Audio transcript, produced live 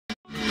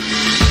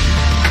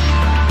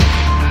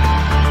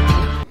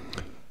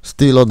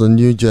Still all the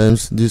new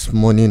gems this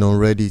morning on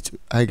Reddit.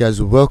 Hi guys,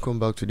 welcome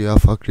back to the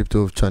Alpha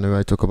Crypto channel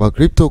where I talk about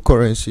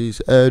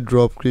cryptocurrencies,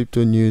 airdrop,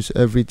 crypto news,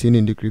 everything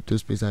in the crypto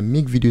space. I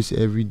make videos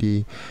every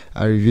day.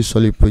 I review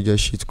solid project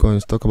shit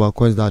coins, talk about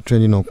coins that are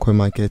trending on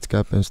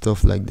CoinMarketCap and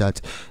stuff like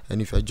that.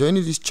 And if you're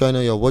joining this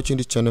channel, you're watching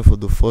this channel for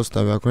the first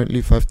time, we are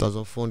currently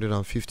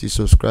 5,450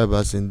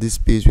 subscribers in this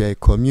space. We are a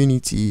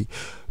community.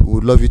 We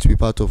would love you to be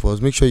part of us.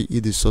 Make sure you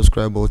hit the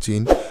subscribe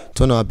button,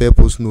 turn our bell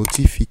post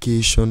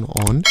notification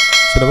on,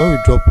 so that when we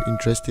drop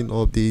interesting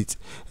updates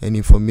and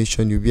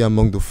information, you'll be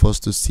among the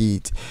first to see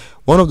it.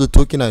 One of the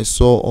token I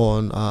saw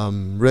on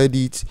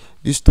Reddit,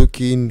 this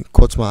token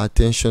caught my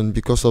attention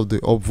because of the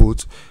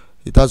upvote.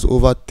 It has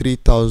over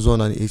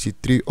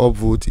 3,083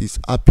 upvotes. It's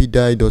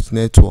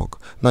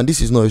Apidai.Network. Now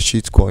this is not a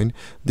shitcoin.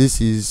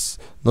 This is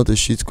not a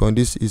shitcoin.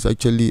 This is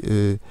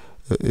actually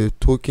a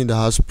token that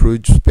has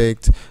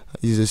prospect,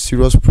 is a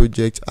serious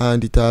project,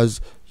 and it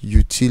has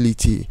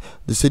utility.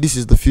 They say this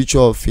is the future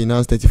of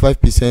finance.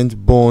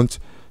 35%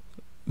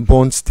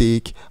 bond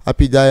stake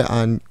Apidai,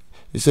 and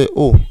you say,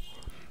 oh,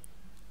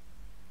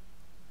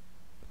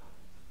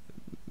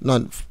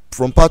 now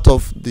from part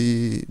of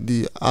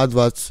the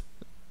adverts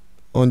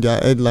on their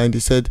headline, they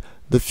said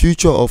the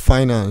future of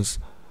finance,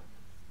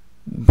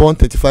 bond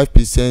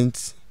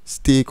 35%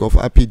 stake of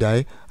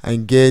Apidai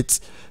and get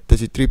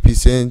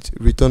 33%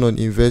 return on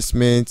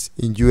investment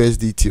in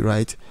USDT,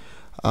 right?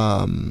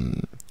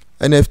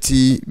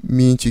 NFT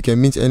Mint, you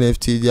can mint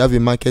NFT. They have a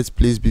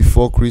marketplace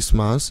before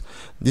Christmas.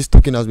 This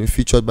token has been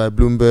featured by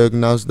Bloomberg,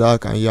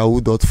 Nasdaq, and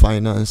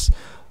Yahoo.finance.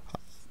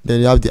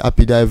 Then you have the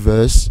Apidai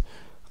Verse,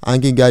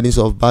 hanging guidance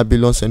of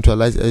Babylon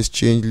centralized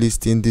exchange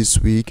listing this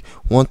week.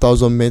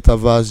 1,000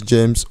 Metaverse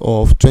Gems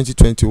of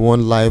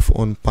 2021 live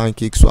on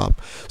Pancakeswap.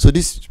 So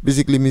this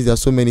basically means there are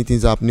so many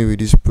things happening with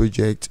this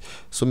project,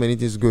 so many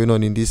things going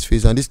on in this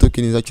phase, and this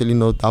token is actually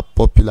not that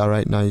popular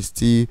right now. It's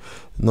still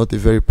not a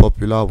very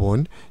popular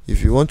one.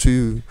 If you want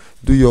to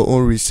do your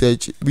own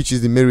research, which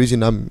is the main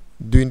reason I'm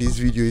doing this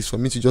video, is for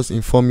me to just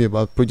inform you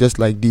about projects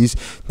like this.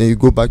 Then you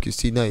go back, you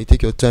see, now you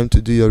take your time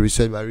to do your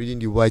research by reading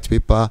the white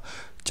paper,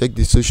 check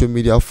the social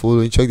media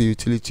following, check the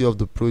utility of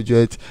the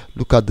project,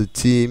 look at the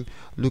team,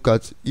 look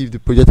at if the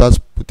project has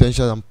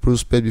potential and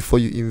prospect before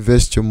you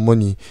invest your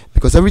money.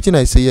 Because everything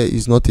I say here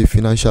is not a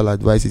financial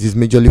advice, it is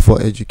majorly for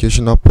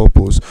educational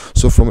purpose.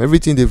 So from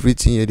everything they've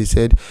written here, they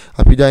said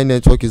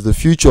Apidai.Network is the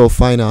future of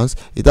finance.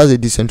 It has a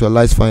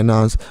decentralized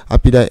finance,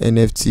 Apidai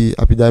NFT,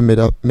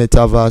 Apidai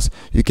Metaverse.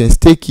 You can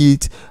stake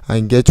it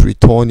and get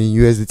return in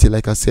USDT.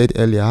 Like I said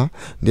earlier,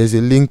 there's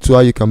a link to how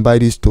you can buy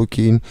this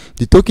token.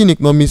 The token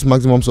economics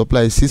maximum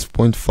supply is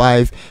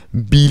 6.5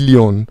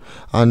 billion,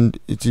 and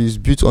it is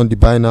built on the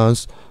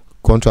Binance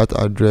Contract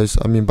Address,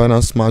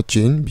 Binance Smart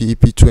Chain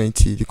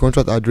BEP20. The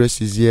contract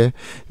address is here.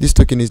 This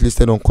token is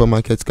listed on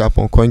CoinMarketCap,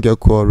 on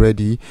CoinGecko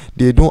already.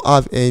 They don't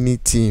have any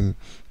team.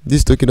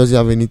 This token doesn't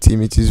have any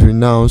team. It is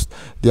renounced.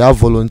 They have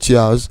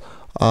volunteers,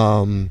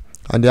 and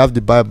they have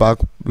the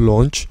buyback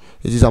launch.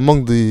 It is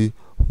among the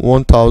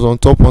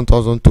top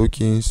 1,000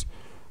 tokens.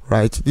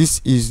 Right,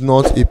 this is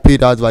not a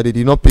paid advert. They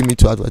did not pay me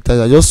to advertise.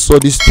 I just saw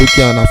this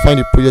token and I find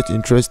the project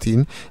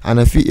interesting, and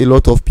I feel a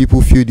lot of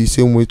people feel the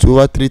same way. To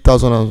over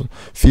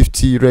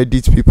 3,050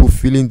 Reddit people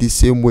feeling the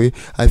same way.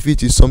 I feel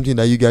it is something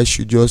that you guys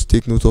should just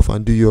take note of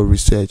and do your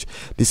research.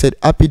 They said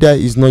Apidai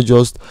is not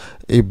just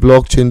a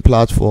blockchain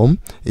platform.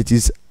 It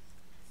is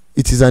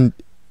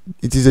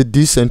a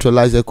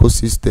decentralized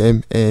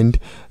ecosystem, and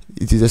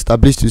it is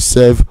established to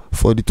serve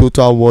for the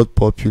total world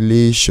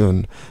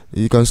population.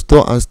 You can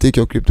store and stake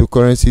your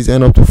cryptocurrencies,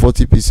 earn up to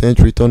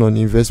 40% return on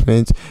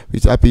investment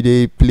with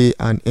ApidaiPay,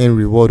 and earn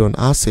reward on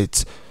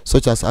assets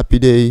such as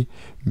Apidai,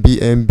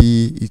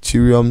 BNB,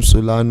 Ethereum,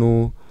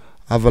 Solana,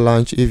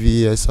 Avalanche,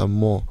 AVS, and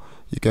more.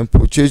 You can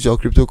purchase your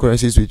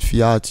cryptocurrencies with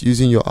fiat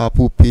using your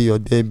Apple Pay, your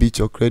debit,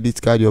 your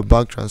credit card, your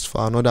bank transfer,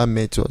 and other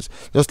methods.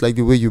 Just like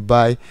the way you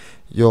buy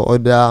your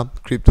other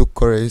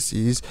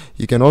cryptocurrencies,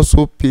 you can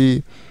also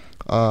pay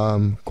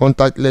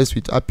contactless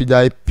with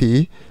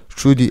ApidaiPay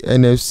through the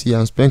NFC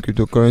and spend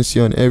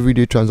cryptocurrency on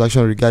everyday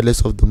transaction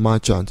regardless of the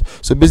merchant.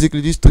 So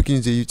basically this token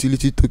is a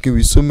utility token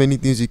with so many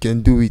things you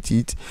can do with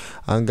it.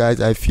 And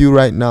guys, I feel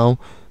right now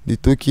the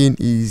token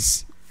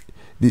is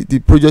the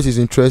project is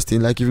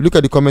interesting. Like if you look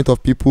at the comment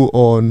of people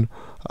on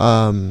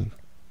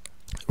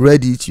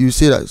Reddit, you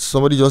say that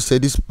somebody just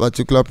said this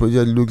particular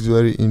project looks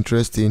very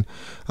interesting.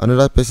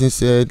 Another person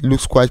said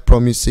looks quite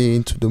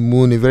promising, to the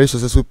moon, a very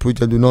successful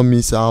project, do not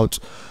miss out.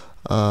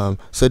 So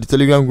the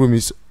Telegram group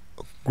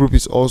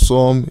is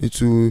awesome.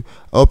 It will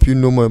help you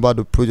know more about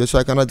the project. So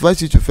I can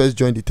advise you to first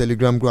join the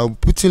Telegram group. I'll be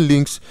putting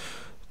links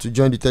to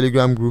join the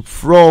Telegram group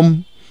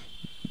from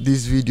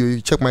this video.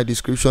 You check my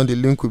description, the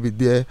link will be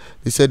there.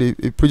 They said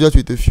a project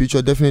with a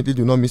future. Definitely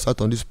do not miss out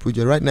on this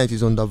project. Right now it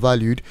is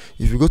undervalued.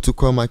 If you go to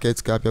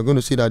CoinMarketCap, you're going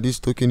to see that this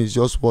token is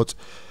just worth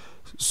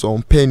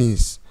some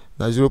pennies.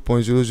 That's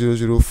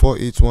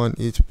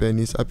 0.000418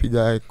 pennies.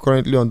 Apidai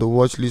currently on the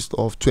watch list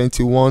of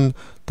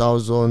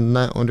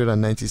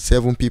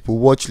 21,997 people.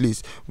 Watch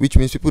list, which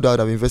means people that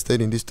have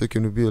invested in this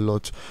token will be a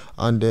lot.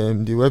 And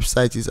the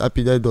website is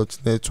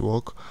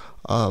Apidai.Network.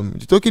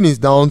 The token is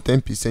down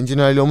 10%.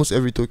 Generally, almost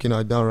every token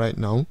are down right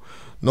now,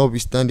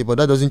 notwithstanding, but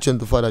that doesn't change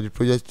the fact that the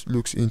project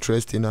looks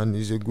interesting and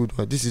is a good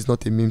one. This is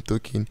not a meme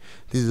token.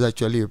 This is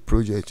actually a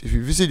project. If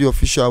you visit the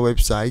official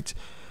website,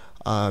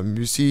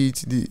 you see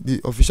it,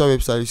 the official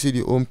website, you see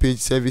the homepage,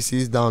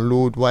 services,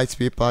 download, white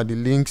paper, the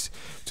links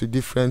to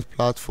different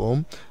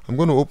platform. I'm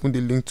going to open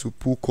the link to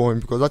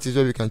PoolCoin because that is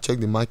where we can check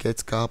the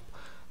market cap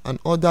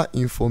and other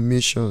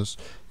informations.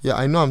 Yeah,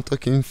 I know I'm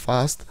talking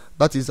fast.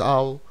 That is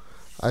how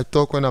I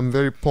talk when I'm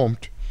very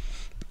pumped.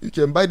 You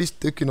can buy this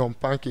token on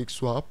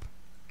Pancakeswap,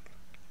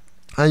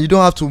 and you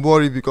don't have to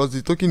worry because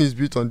the token is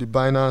built on the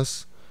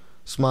Binance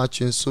Smart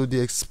Chain, so the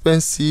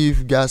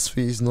expensive gas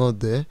fee is not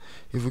there.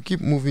 If we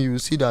keep moving, you will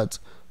see that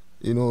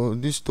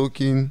this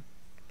token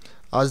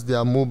has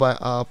their mobile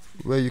app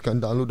where you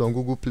can download on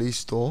Google Play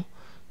Store,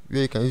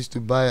 where you can use to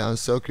buy and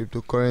sell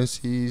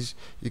cryptocurrencies.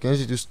 You can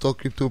use it to stock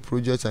crypto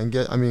projects and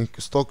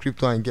stock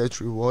crypto and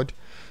get reward.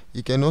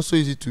 You can also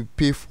use it to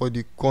pay for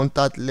the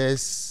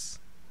contactless.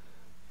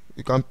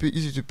 You can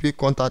use it to pay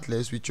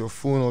contactless with your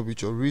phone or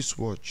with your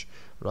wristwatch.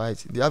 Right,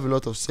 they have a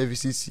lot of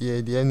services here: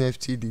 the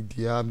NFT,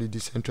 the app, the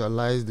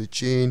decentralized, the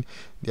chain,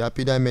 the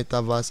Apidai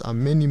Metaverse,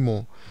 and many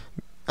more.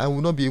 I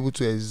will not be able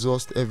to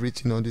exhaust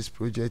everything on this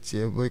project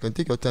here, but you can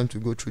take your time to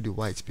go through the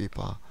white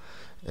paper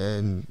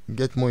and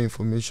get more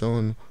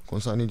information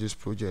concerning this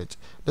project.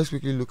 Let's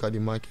quickly look at the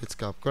market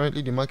cap.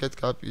 Currently, the market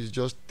cap is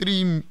just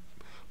 $3.1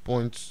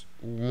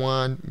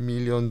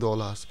 million,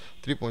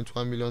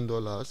 $3.1 million,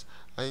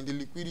 and in the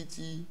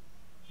liquidity,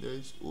 there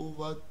is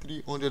over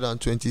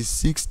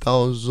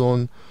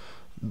 $326,000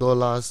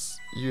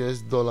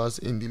 US dollars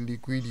in the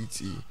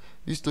liquidity.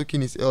 This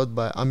token is held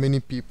by how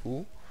many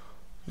people?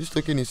 This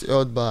token is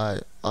held by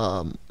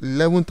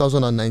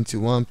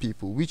 11,091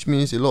 people, which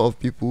means a lot of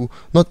people,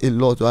 not a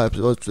lot, a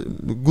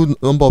good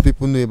number of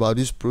people know about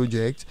this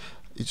project.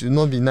 It would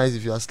not be nice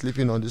if you are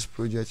sleeping on this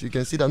project. You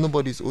can see that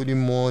nobody is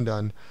holding more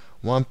than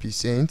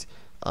 1%.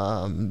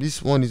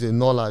 This one is a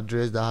null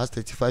address that has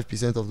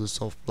 35% of the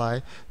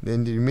supply.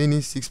 Then the remaining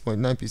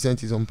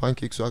 6.9% is on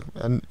Pancakeswap,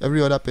 and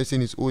every other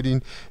person is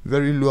holding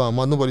very low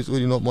amount. Nobody is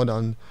holding up more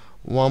than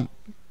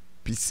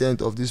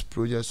 1% of this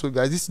project. So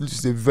guys, this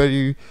is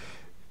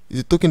it's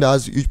a token that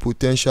has huge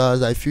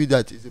potentials. I feel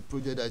that it's a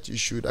project that you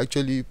should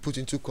actually put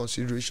into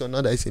consideration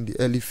now that it's in the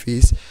early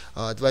phase.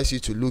 I advise you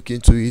to look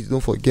into it. Don't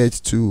forget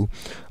to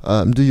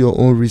do your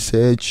own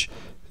research.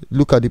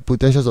 Look at the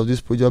potentials of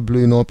this project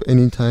blowing up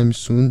anytime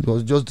soon.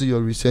 Just do your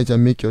research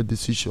and make your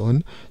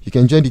decision. You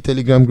can join the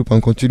Telegram group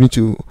and continue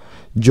to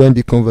join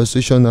the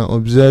conversation and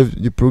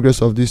observe the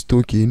progress of this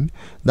token.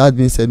 That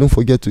being said, don't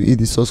forget to hit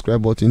the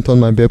subscribe button, turn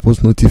my bell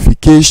post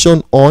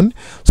notification on,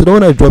 so that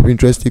when I drop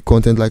interesting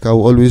content like I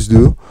will always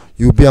do,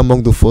 you'll be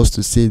among the first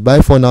to see it.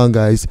 Bye for now,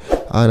 guys,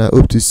 and I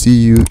hope to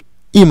see you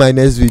in my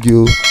next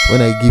video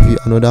when I give you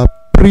another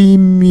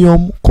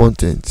premium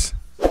content.